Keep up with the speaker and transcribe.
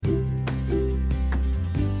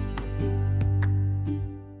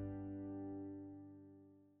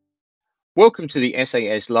Welcome to the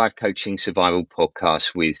SAS Life Coaching Survival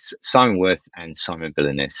Podcast with Simon Worth and Simon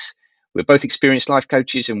Bilinis. We're both experienced life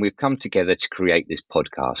coaches and we've come together to create this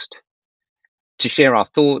podcast to share our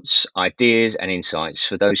thoughts, ideas and insights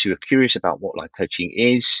for those who are curious about what life coaching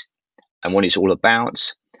is and what it's all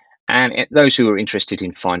about, and those who are interested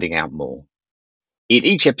in finding out more. In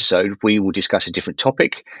each episode, we will discuss a different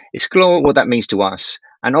topic, explore what that means to us,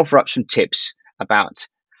 and offer up some tips about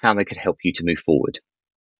how they could help you to move forward.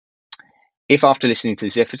 If after listening to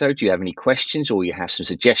this episode you have any questions or you have some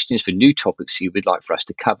suggestions for new topics you would like for us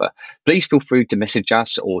to cover, please feel free to message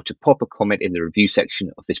us or to pop a comment in the review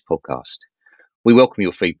section of this podcast. We welcome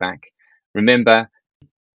your feedback. Remember,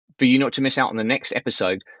 for you not to miss out on the next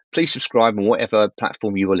episode, please subscribe on whatever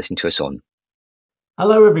platform you are listening to us on.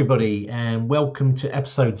 Hello, everybody, and welcome to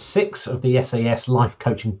episode 6 of the SAS Life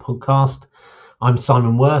Coaching Podcast. I'm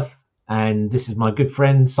Simon Worth, and this is my good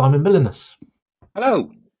friend, Simon Bilinis.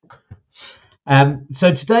 Hello.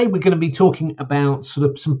 So today we're going to be talking about sort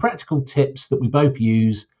of some practical tips that we both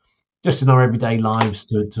use just in our everyday lives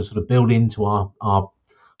to sort of build into our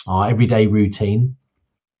everyday routine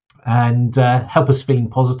and help us feeling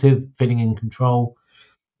positive, feeling in control.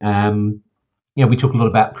 We talk a lot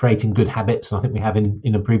about creating good habits, and I think we have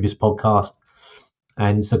in a previous podcast.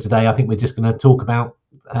 And so today I think we're just going to talk about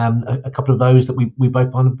a couple of those that we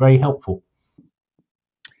both find very helpful.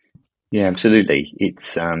 Yeah, absolutely.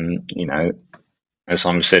 It's, as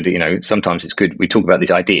Simon said, sometimes it's good. We talk about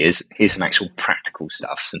these ideas. Here's some actual practical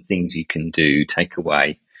stuff, some things you can do, take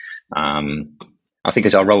away. I think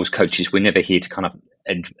as our role as coaches, we're never here to kind of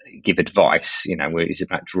give advice. It's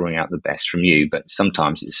about drawing out the best from you. But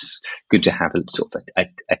sometimes it's good to have a sort of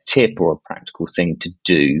a tip or a practical thing to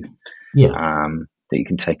do that you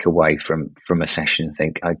can take away from a session and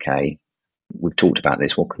think, okay, we've talked about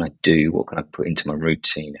this. What can I do? What can I put into my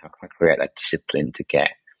routine? How can I create that discipline to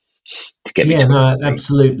get me to no,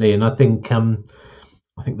 absolutely. And I think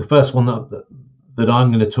the first one that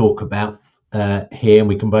I'm going to talk about here, and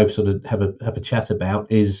we can both sort of have a chat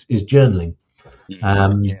about, is journaling.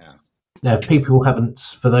 Now,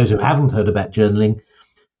 for those who haven't heard about journaling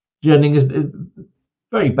is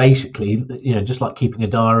very basically, just like keeping a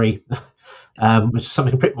diary, which is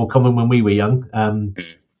something a bit more common when we were young.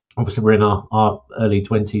 Obviously, we're in our early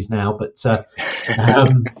 20s now, but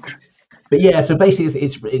yeah. So basically,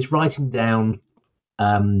 it's writing down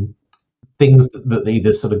things that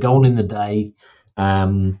either sort of go on in the day.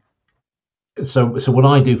 So what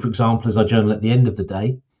I do, for example, is I journal at the end of the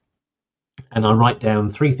day, and I write down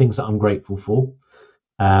 3 things that I'm grateful for.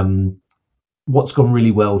 What's gone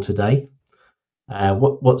really well today,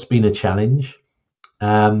 what's been a challenge,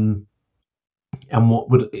 and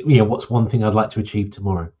what's one thing I'd like to achieve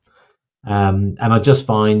tomorrow. And I just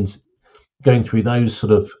find going through those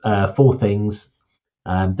sort of 4 things,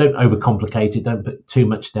 don't overcomplicate it, don't put too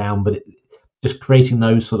much down, but just creating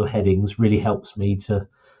those sort of headings really helps me to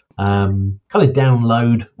kind of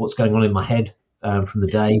download what's going on in my head from the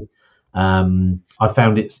day. I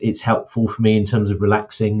found it's helpful for me in terms of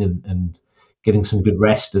relaxing and getting some good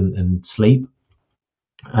rest and sleep,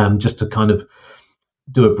 just to kind of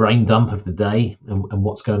do a brain dump of the day and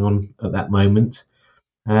what's going on at that moment.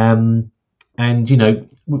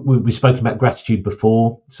 We've spoken about gratitude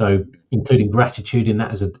before, so including gratitude in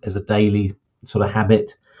that as a daily sort of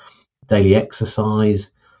habit, daily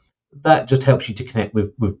exercise, that just helps you to connect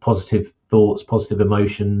with positive thoughts, positive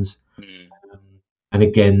emotions. And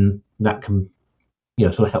again, that can,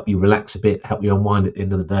 sort of help you relax a bit, help you unwind at the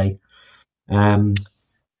end of the day. And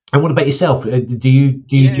what about yourself? Do you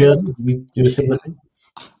journal? Do you do a similar thing?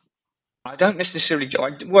 I don't necessarily.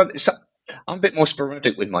 I'm a bit more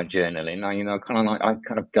sporadic with my journaling. I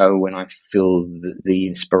kind of go when I feel the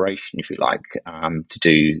inspiration, if you like,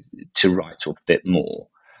 to write sort of a bit more.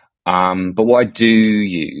 But what I do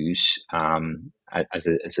use as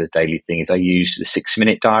a daily thing is I use the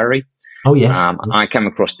 6-minute diary. Oh yes. I came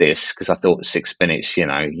across this because I thought 6 minutes,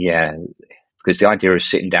 because the idea of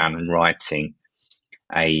sitting down and writing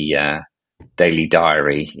a daily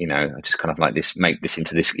diary, I just kind of like make this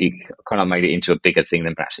into this, kind of made it into a bigger thing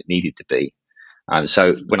than perhaps it needed to be.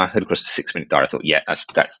 So when I heard across the 6-minute diary, I thought, yeah,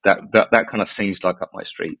 that kind of seems like up my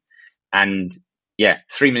street. And yeah,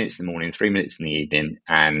 3 minutes in the morning, 3 minutes in the evening,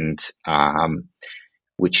 and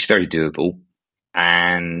which is very doable.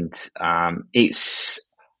 And it's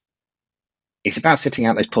about setting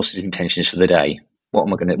out those positive intentions for the day. What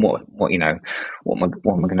am I going to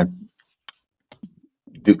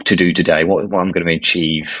do today? What I'm going to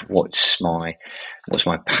achieve? What's my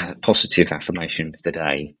positive affirmation for the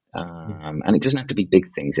day? And it doesn't have to be big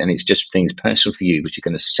things, and it's just things personal for you, which are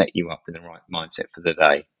going to set you up in the right mindset for the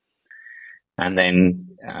day. And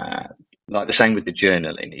then like the same with the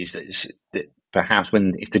journaling, is that perhaps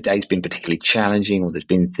if the day's been particularly challenging, or there's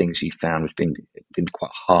been things you found has been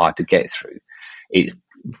quite hard to get through, it's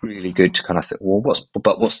really good to kind of say, well,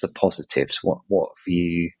 what's the positives? What have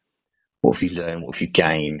you learned? What have you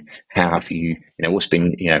gained? How have what's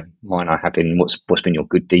been, mine I have been, what's been your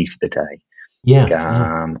good deed for the day? Yeah,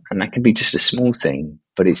 And that can be just a small thing,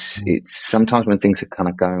 but it's sometimes when things are kind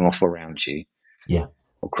of going off around you, yeah,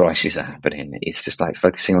 or crises are happening, it's just like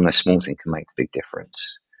focusing on those small things can make a big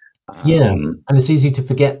difference. yeah. And it's easy to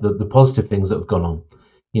forget the positive things that have gone on.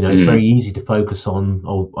 It's very easy to focus on,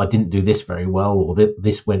 oh, I didn't do this very well, or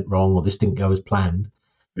this went wrong, or this didn't go as planned.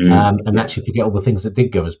 And actually forget all the things that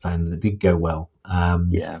did go as planned, that did go well.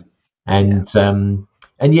 And I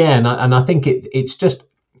think it's just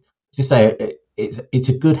to say it's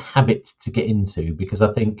a good habit to get into, because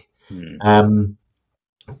I think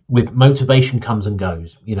with motivation comes and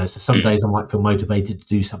goes. So some days I might feel motivated to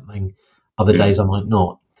do something, other days I might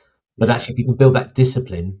not. But actually, if you can build that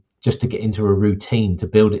discipline just to get into a routine, to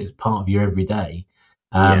build it as part of your everyday.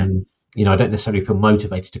 I don't necessarily feel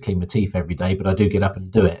motivated to clean my teeth every day, but I do get up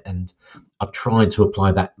and do it. And I've tried to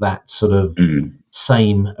apply that sort of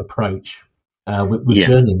same approach with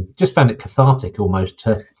journaling. Just found it cathartic almost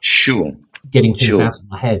to getting things out of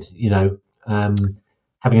my head.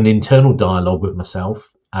 Having an internal dialogue with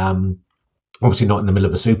myself. Obviously not in the middle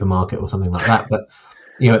of a supermarket or something like that, but at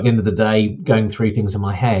the end of the day, going through things in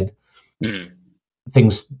my head,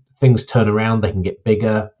 things turn around. They can get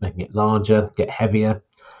bigger, they can get larger, get heavier.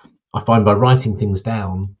 I find by writing things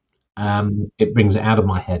down, it brings it out of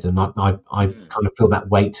my head, and I kind of feel that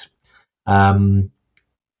weight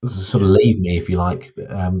sort of leave me, if you like,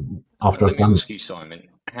 after I've done. Ask you, Simon,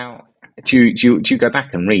 how do you go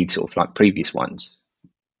back and read sort of like previous ones?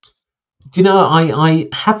 Do you know, I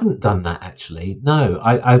haven't done that actually. No,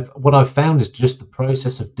 what I've found is just the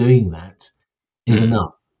process of doing that is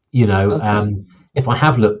enough. If I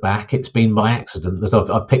have looked back, it's been by accident that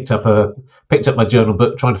I've picked up my journal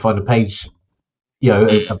book trying to find a page,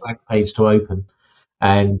 a blank page to open,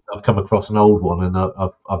 and I've come across an old one, and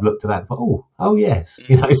I've looked at that and thought, oh yes,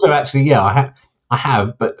 So actually, I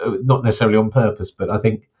have, but not necessarily on purpose. But I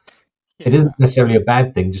think it isn't necessarily a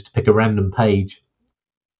bad thing just to pick a random page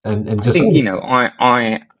and just. I think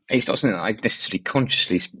it's not something that I necessarily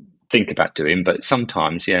consciously think about doing, but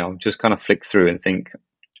sometimes, I'll just kind of flick through and think.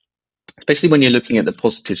 Especially when you're looking at the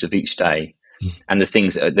positives of each day and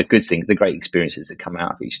the good things, the great experiences that come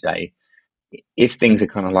out of each day. If things are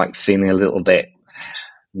kind of like feeling a little bit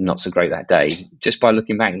not so great that day, just by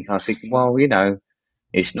looking back, you kind of think, well,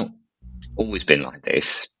 it's not always been like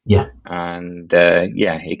this. Yeah. And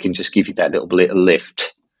it can just give you that little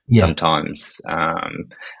lift sometimes.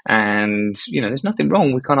 And there's nothing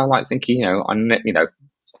wrong with kind of like thinking,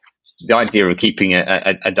 the idea of keeping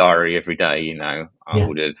a diary every day, I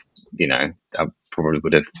would have, I probably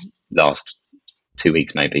would have last 2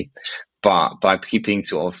 weeks maybe. But by keeping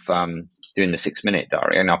sort of doing the 6-minute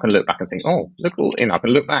diary, and I can look back and think, oh, I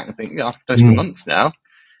can look back and think, I've done this for months now.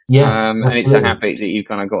 Yeah, and it's a habit that you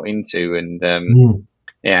kind of got into, and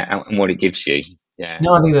and what it gives you. Yeah.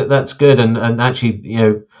 No, I think that's good, and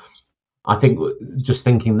actually, I think just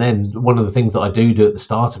thinking then, one of the things that I do at the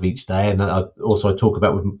start of each day, and I talk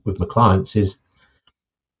about with my clients, is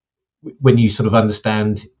when you sort of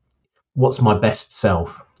understand what's my best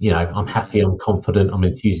self. I'm happy, I'm confident, I'm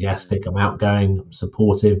enthusiastic, I'm outgoing, I'm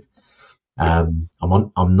supportive, I'm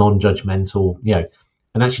non-judgmental.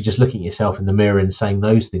 And actually just looking at yourself in the mirror and saying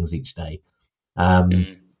those things each day,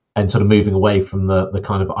 and sort of moving away from the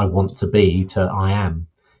kind of I want to be to I am.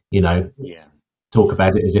 Talk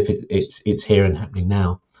about it as if it's here and happening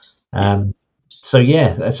now. So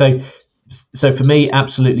for me,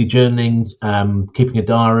 absolutely journaling, keeping a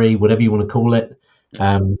diary, whatever you want to call it,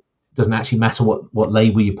 doesn't actually matter what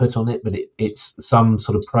label you put on it, but it's some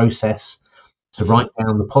sort of process to write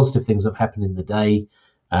down the positive things that have happened in the day,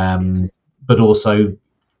 but also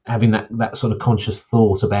having that sort of conscious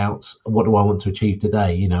thought about what do I want to achieve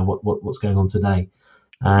today, what's going on today.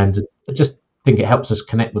 And I just think it helps us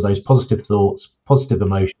connect with those positive thoughts, positive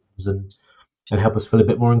emotions, and help us feel a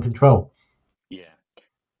bit more in control. Yeah.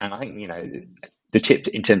 And I think, the tip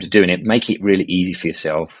in terms of doing it, make it really easy for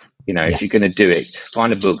yourself. If you're going to do it,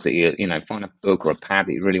 find a book that find a book or a pad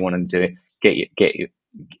that you really want to do it.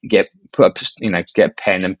 Get a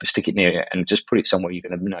pen and stick it near it, and just put it somewhere you're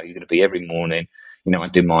going to know you're going to be every morning. I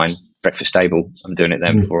do mine breakfast table. I'm doing it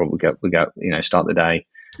then before we go. Start the day.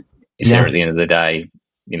 It's there at the end of the day.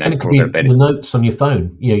 And it could be the notes on your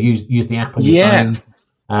phone. Use the app on your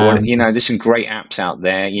phone. There's some great apps out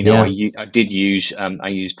there. I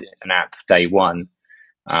used an app day one.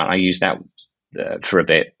 I used that for a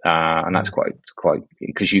bit, and that's quite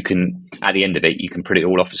because you can, at the end of it, you can print it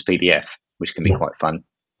all off as PDF, which can be Yeah. quite fun.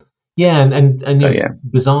 Yeah, and So you know,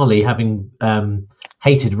 bizarrely, having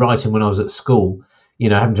hated writing when I was at school, you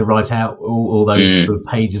know, having to write out all those sort of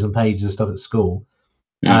pages and pages of stuff at school.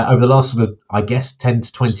 Over the last sort of, I guess, 10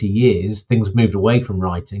 to 20 years, things moved away from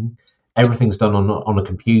writing. Everything's done on a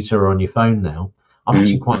computer or on your phone now. I've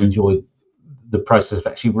actually quite enjoyed the process of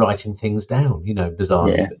actually writing things down, you know,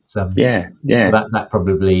 bizarrely. But that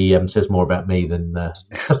probably says more about me than.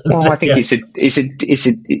 Well, I think is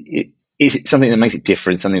it something that makes it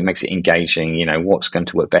different, something that makes it engaging. You know, what's going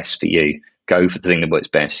to work best for you? Go for the thing that works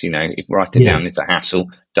best. You know, if writing down is a hassle,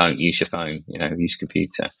 don't use your phone. You know, use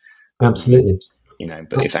computer. Absolutely. You know,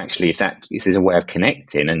 but if there's a way of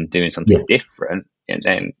connecting and doing something different, and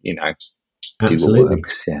then you know, do what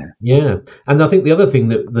works. Yeah. And I think the other thing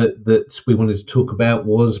that we wanted to talk about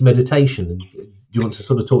was meditation. Do you want to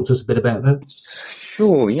sort of talk to us a bit about that?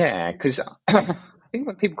 Sure. Yeah, because I think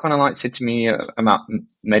when people kind of like said to me about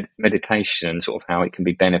meditation and sort of how it can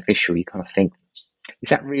be beneficial, you kind of think, is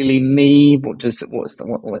that really me? What does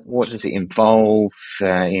it involve?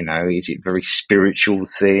 You know, is it a very spiritual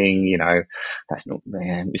thing? You know, that's not.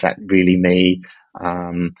 Is that really me?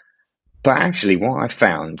 But actually, what I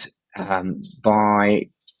found by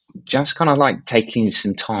just kind of like taking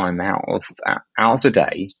some time out of the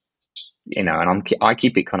day, you know, and I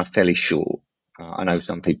keep it kind of fairly short. I know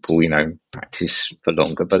some people, you know, practice for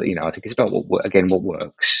longer, but you know, I think it's about what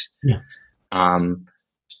works. Yeah.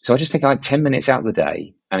 So I just think I had 10 minutes out of the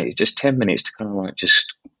day, and it's just 10 minutes to kind of like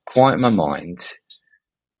just quiet my mind,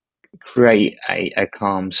 create a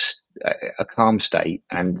calm state,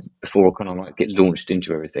 and before I kind of like get launched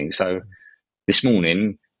into everything. So this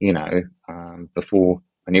morning, you know, before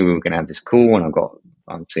I knew we were going to have this call, and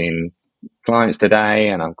I'm seeing clients today,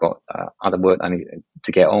 and I've got other work I need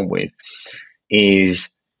to get on with,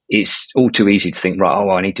 it's all too easy to think, right, oh,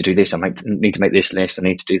 I need to do this, need to make this list, I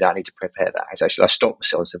need to do that, I need to prepare that. So actually I stopped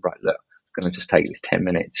myself and said, right, look, I'm going to just take this 10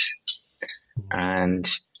 minutes.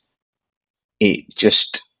 And it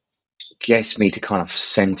just gets me to kind of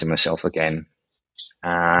center myself again.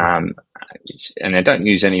 And I don't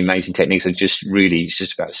use any amazing techniques. It's just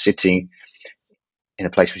about sitting in a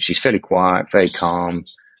place which is fairly quiet, very calm.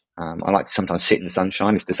 I like to sometimes sit in the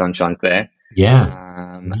sunshine if the sunshine's there.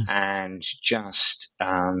 And just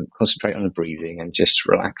concentrate on the breathing and just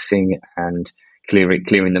relaxing and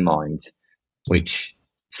clearing the mind, which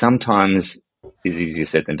sometimes is easier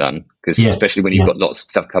said than done, because especially when you've got lots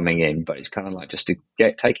of stuff coming in. But it's kind of like just to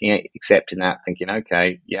taking it, accepting that, thinking,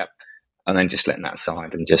 okay, yep, and then just letting that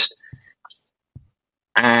aside and just.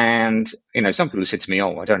 And, you know, some people said to me,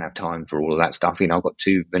 oh, I don't have time for all of that stuff. You know, I've got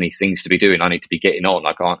too many things to be doing. I need to be getting on.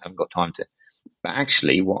 I haven't got time to. But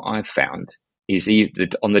actually, what I've found is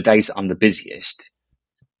on the days that I'm the busiest,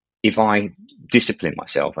 if I discipline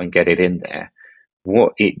myself and get it in there,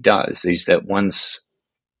 what it does is that once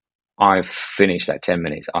I've finished that 10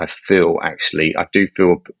 minutes, I do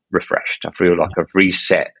feel refreshed. I feel like I've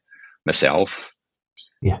reset myself.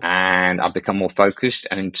 Yeah. And I've become more focused,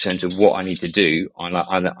 and in terms of what I need to do, and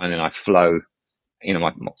then I flow, you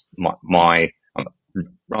know, my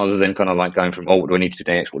rather than kind of like going from, oh, what do I need to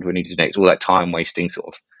do next? What do I need to do next? All that time wasting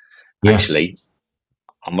sort of. Actually,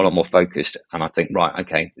 I'm a lot more focused, and I think, right,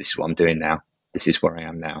 okay, this is what I'm doing now. This is where I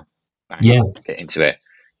am now. Get into it.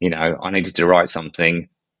 You know, I needed to write something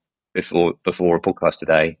before a podcast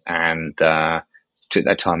today, and took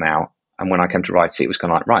that time out. And when I came to write it, it was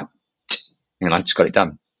kind of like, right. And I just got it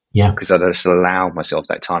done. Because I just allowed myself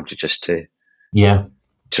that time to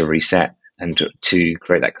reset and to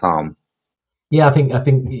create that calm. Yeah, I think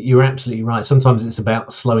you're absolutely right. Sometimes it's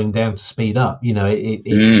about slowing down to speed up. You know,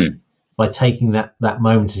 it's by taking that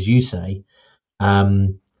moment, as you say.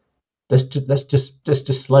 Let's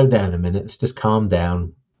just slow down a minute. Let's just calm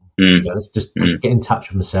down. Let's just get in touch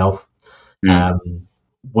with myself.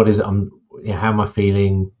 What is it? How am I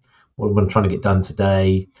feeling? What am I trying to get done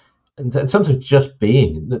today? And sometimes just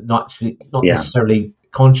being, not necessarily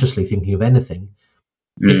consciously thinking of anything,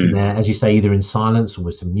 sitting there, as you say, either in silence or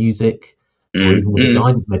with some music, or even with a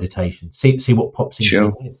guided meditation. See what pops into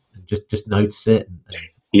your head, and just notice it.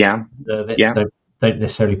 And observe it. Don't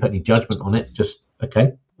necessarily put any judgment on it. Just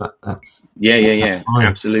okay. That's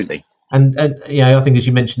absolutely. And I think, as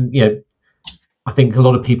you mentioned, I think a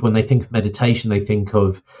lot of people, when they think of meditation, they think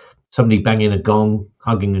of somebody banging a gong,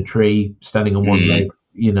 hugging a tree, standing on one leg,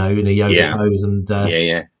 you know, in a yoga pose, and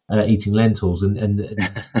eating lentils, and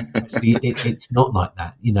actually it's not like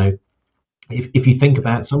that. You know, if you think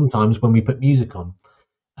about it, sometimes when we put music on,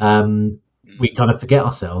 we kind of forget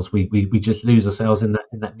ourselves. We just lose ourselves in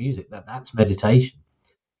that music. That's meditation.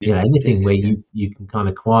 You know, anything where you can kind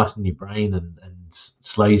of quieten your brain and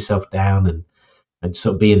slow yourself down and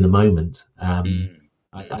sort of be in the moment. I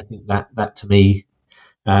think that to me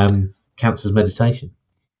counts as meditation.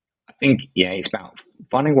 I think, it's about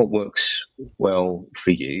finding what works well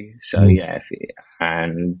for you. So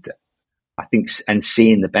and I think, and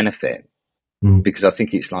seeing the benefit, because I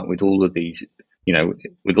think it's like with all of these,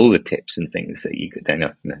 with all the tips and things that you could then,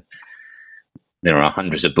 there are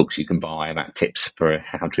hundreds of books you can buy about tips for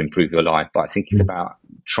how to improve your life. But I think it's about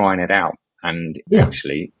trying it out. And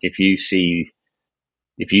actually, if you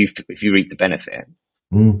reap the benefit,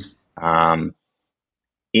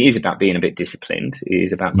 it is about being a bit disciplined. It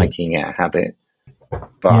is about making it a habit,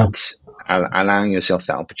 but allowing yourself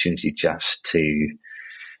that opportunity just to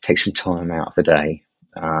take some time out of the day.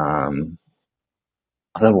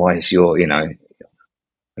 Otherwise,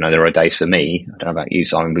 there are days for me, I don't know about you,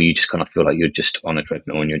 Simon, but you just kind of feel like you're just on a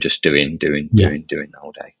treadmill and you're just doing the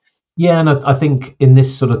whole day. Yeah, and I think in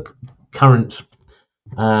this sort of current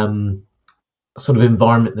sort of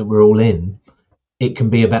environment that we're all in, it can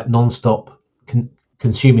be about non-stop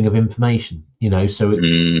consuming of information. So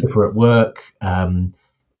if we're at work,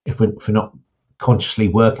 if we're not consciously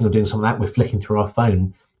working or doing something like that, we're flicking through our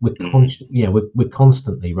phone. We're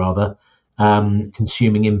constantly rather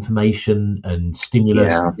consuming information and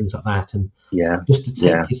stimulus and things like that, and just to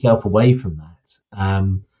take yourself away from that,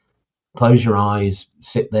 close your eyes,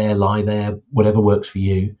 sit there, lie there, whatever works for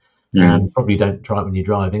you. Probably don't try it when you're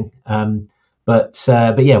driving, but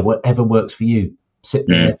whatever works for you. Sit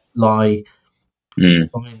there, lie,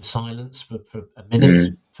 find silence for a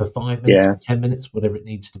minute, for 5 minutes, for 10 minutes, whatever it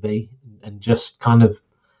needs to be, and just kind of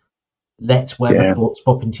let whatever thoughts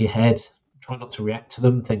pop into your head. Try not to react to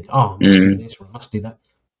them. Think, I must do this or I must do that.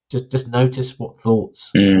 Just notice what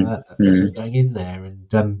thoughts are going in there,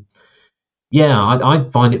 and I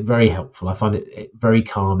find it very helpful. I find it very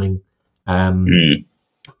calming. Again,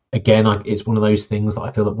 it's one of those things that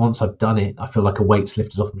I feel that once I've done it, I feel like a weight's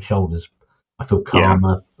lifted off my shoulders. I feel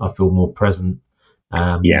calmer. I feel more present.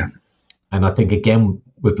 And I think, again,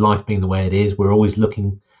 with life being the way it is, we're always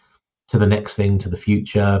looking to the next thing, to the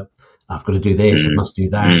future. I've got to do this. I must do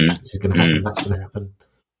that. This is going to happen. That's going to happen.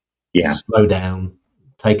 Slow down.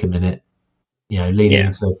 Take a minute. Lean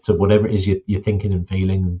into whatever it is you're thinking and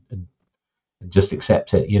feeling, and just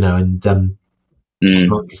accept it. And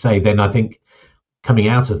like you say, then I think coming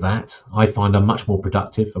out of that, I find I'm much more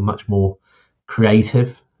productive. I'm much more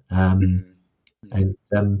creative.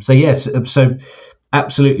 So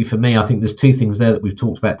absolutely, for me, I think there's two things there that we've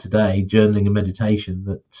talked about today: journaling and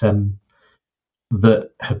meditation,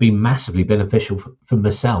 that have been massively beneficial for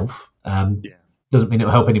myself. Doesn't mean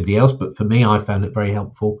it'll help anybody else, but for me, I found it very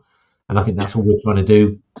helpful, and I think that's all we're trying to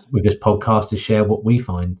do with this podcast, is share what we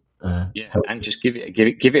find. And just give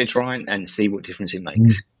it a try and see what difference it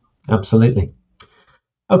makes. Absolutely.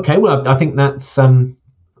 Okay, well, I think that's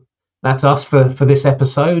us for this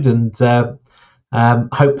episode, and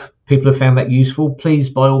hope people have found that useful. Please,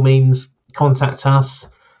 by all means, contact us.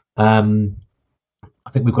 I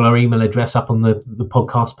think we've got our email address up on the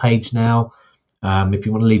podcast page now. If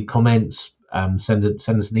you want to leave comments, send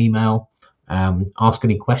us an email. Ask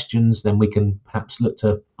any questions, then we can perhaps look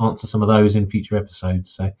to answer some of those in future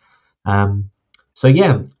episodes. So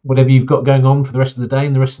whatever you've got going on for the rest of the day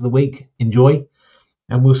and the rest of the week, enjoy,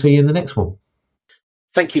 and we'll see you in the next one.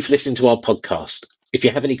 Thank you for listening to our podcast. If you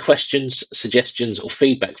have any questions, suggestions, or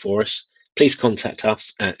feedback for us, please contact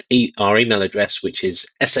us at our email address, which is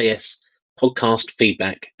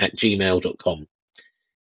saspodcastfeedback@gmail.com.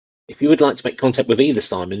 If you would like to make contact with either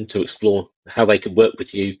Simon to explore how they could work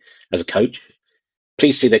with you as a coach,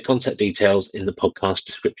 please see their contact details in the podcast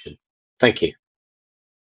description. Thank you.